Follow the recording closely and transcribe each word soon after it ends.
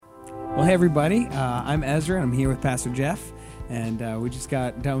Well, hey, everybody. I'm Ezra, and I'm here with Pastor Jeff. And we just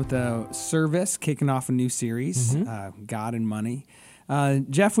got done with the service, kicking off a new series, God and Money.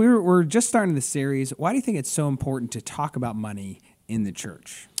 Jeff, we're just starting the series. Why do you think it's so important to talk about money in the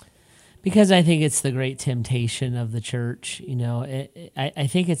church? Because I think it's the great temptation of the church. You know, I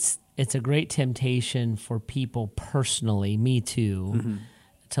think it's a great temptation for people personally, me too,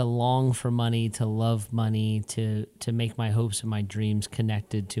 to long for money, to love money, to make my hopes and my dreams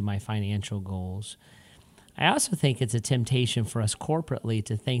connected to my financial goals. I also think it's a temptation for us corporately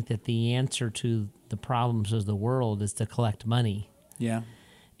to think that the answer to the problems of the world is to collect money. Yeah.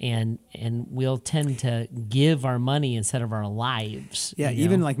 And we'll tend to give our money instead of our lives. Yeah,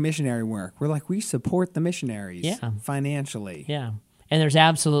 even like missionary work. We're like, we support the missionaries financially. Yeah. And there's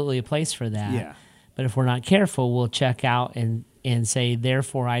absolutely a place for that. Yeah. But if we're not careful, we'll check out and say,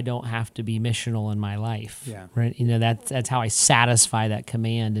 therefore, I don't have to be missional in my life. Yeah. Right? You know, that's how I satisfy that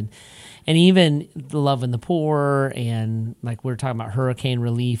command. And even the love and the poor, and like we were talking about hurricane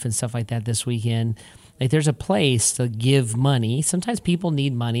relief and stuff like that this weekend. Like there's a place to give money. Sometimes people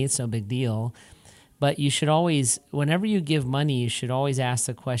need money. It's no big deal. But you should always, whenever you give money, you should always ask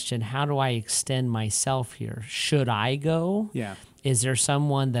the question, how do I extend myself here? Should I go? Yeah. Is there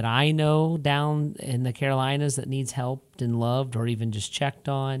someone that I know down in the Carolinas that needs helped and loved or even just checked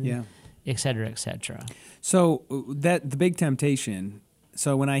on? Yeah. Et cetera, et cetera. So the big temptation,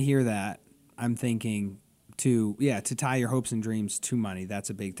 so when I hear that, I'm thinking to tie your hopes and dreams to money.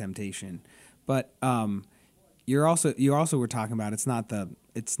 That's a big temptation. But you also were talking about it's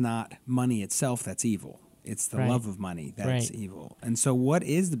not money itself that's evil. It's the love of money that's evil. And so what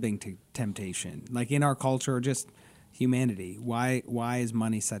is the big temptation? Like in our culture or just humanity, why is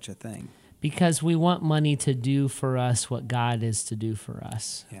money such a thing? Because we want money to do for us what God is to do for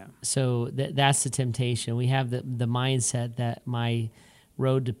us. Yeah. So that's the temptation. We have the mindset that my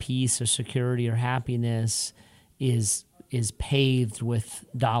road to peace or security or happiness is paved with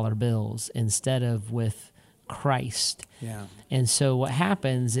dollar bills instead of with Christ. Yeah. And so what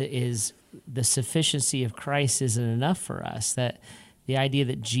happens is the sufficiency of Christ isn't enough for us. That the idea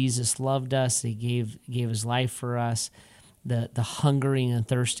that Jesus loved us, he gave his life for us, the hungering and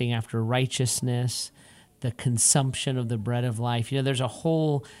thirsting after righteousness, the consumption of the bread of life. You know, there's a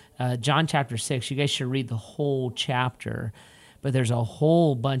whole, John chapter 6, you guys should read the whole chapter, but there's a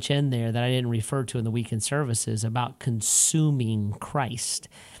whole bunch in there that I didn't refer to in the weekend services about consuming Christ.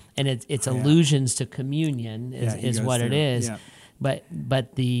 And it's allusions to communion is what it is. Yeah.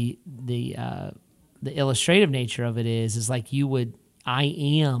 But the illustrative nature of it is like I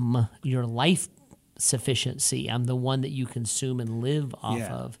am your life sufficiency. I'm the one that you consume and live off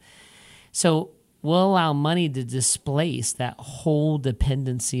of. So we'll allow money to displace that whole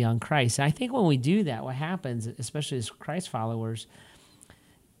dependency on Christ. And I think when we do that, what happens, especially as Christ followers,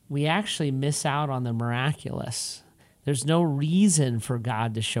 we actually miss out on the miraculous. There's no reason for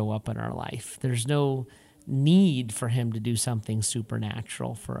God to show up in our life. There's no need for him to do something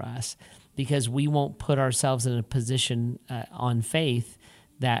supernatural for us because we won't put ourselves in a position on faith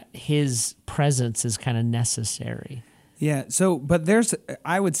that his presence is kind of necessary. Yeah. So, but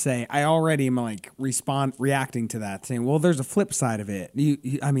I would say I already am like reacting to that, saying, well, there's a flip side of it.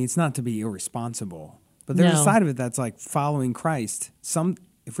 I mean, it's not to be irresponsible, but there's a side of it that's like following Christ.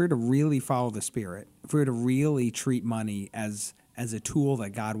 If we were to really follow the Spirit, if we were to really treat money as a tool that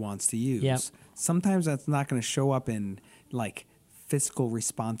God wants to use, sometimes that's not going to show up in like fiscal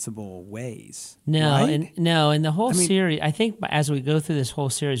responsible ways. No, right? And the whole series, I think as we go through this whole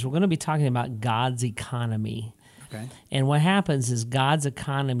series, we're going to be talking about God's economy. Okay. And what happens is God's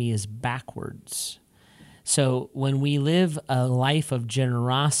economy is backwards. So when we live a life of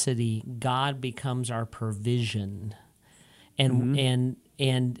generosity, God becomes our provision. And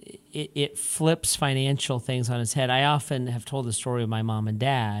it flips financial things on its head. I often have told the story of my mom and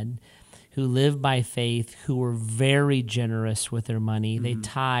dad who lived by faith, who were very generous with their money. They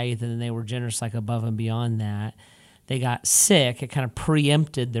tithed, and they were generous like above and beyond that. They got sick. It kind of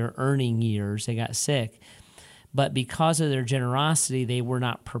preempted their earning years. They got sick. But because of their generosity, they were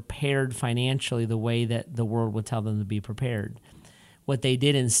not prepared financially the way that the world would tell them to be prepared. What they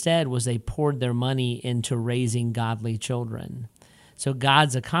did instead was they poured their money into raising godly children. So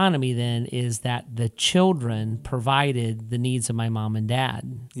God's economy then is that the children provided the needs of my mom and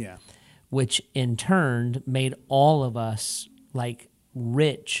dad. Yeah. Which in turn made all of us like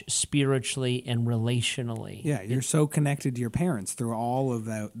rich spiritually and relationally. Yeah, you're so connected to your parents through all of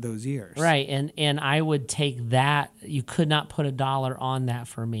those years. Right, and I would take that. You could not put a dollar on that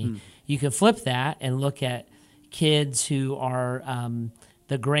for me. You could flip that and look at kids who are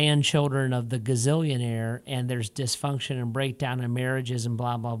the grandchildren of the gazillionaire, and there's dysfunction and breakdown in marriages and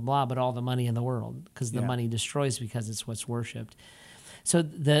blah, blah, blah, but all the money in the world, because the money destroys because it's what's worshipped. So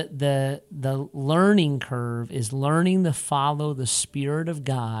the learning curve is learning to follow the Spirit of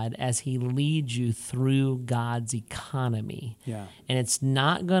God as He leads you through God's economy. Yeah. And it's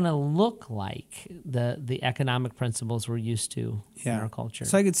not going to look like the economic principles we're used to in our culture.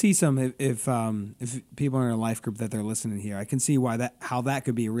 So I could see some if people are in a life group that they're listening here, I can see how that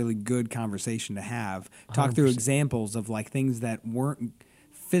could be a really good conversation to have. Talk 100%. through examples of like things that weren't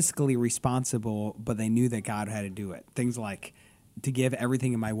fiscally responsible, but they knew that God had to do it. Things like to give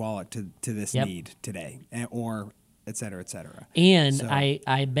everything in my wallet to this need today, or et cetera, et cetera. And so,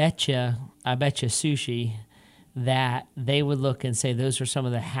 I bet you sushi that they would look and say those are some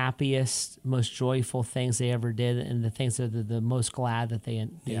of the happiest, most joyful things they ever did, and the things that they're the most glad that they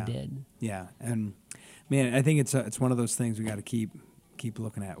did. Yeah, and man, I think it's one of those things we got to keep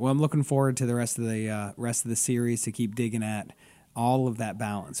looking at. Well, I'm looking forward to the rest of the series to keep digging at all of that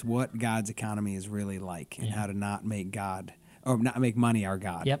balance, what God's economy is really like, and how to not make money our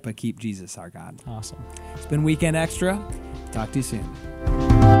God, but keep Jesus our God. Awesome. It's been Weekend Extra. Talk to you soon.